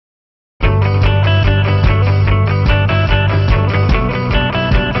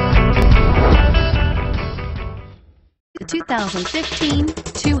2015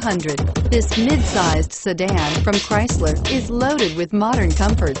 200. This mid-sized sedan from Chrysler is loaded with modern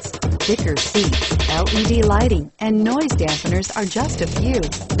comforts. Thicker seats, LED lighting, and noise dampeners are just a few.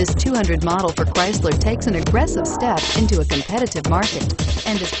 This 200 model for Chrysler takes an aggressive step into a competitive market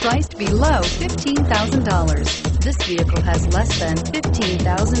and is priced below $15,000. This vehicle has less than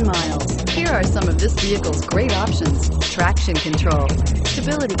 15,000 miles. Here are some of this vehicle's great options: traction control,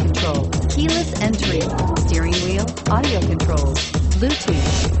 stability control, keyless entry, steering wheel audio controls,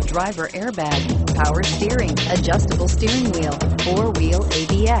 Bluetooth, driver airbag, power steering, adjustable steering wheel, four-wheel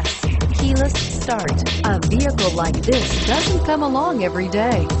ABS, keyless start. A vehicle like this doesn't come along every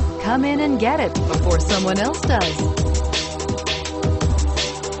day. Come in and get it before someone else does.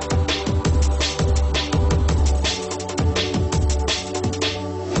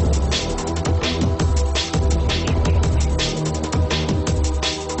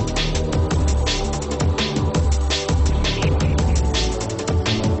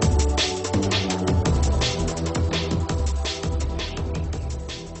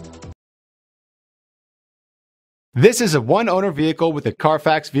 This is a one-owner vehicle with a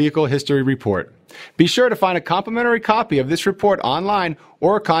Carfax Vehicle History Report. Be sure to find a complimentary copy of this report online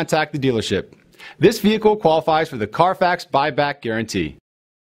or contact the dealership. This vehicle qualifies for the Carfax Buyback Guarantee.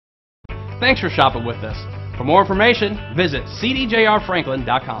 Thanks for shopping with us. For more information, visit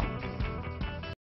cdjrfranklin.com.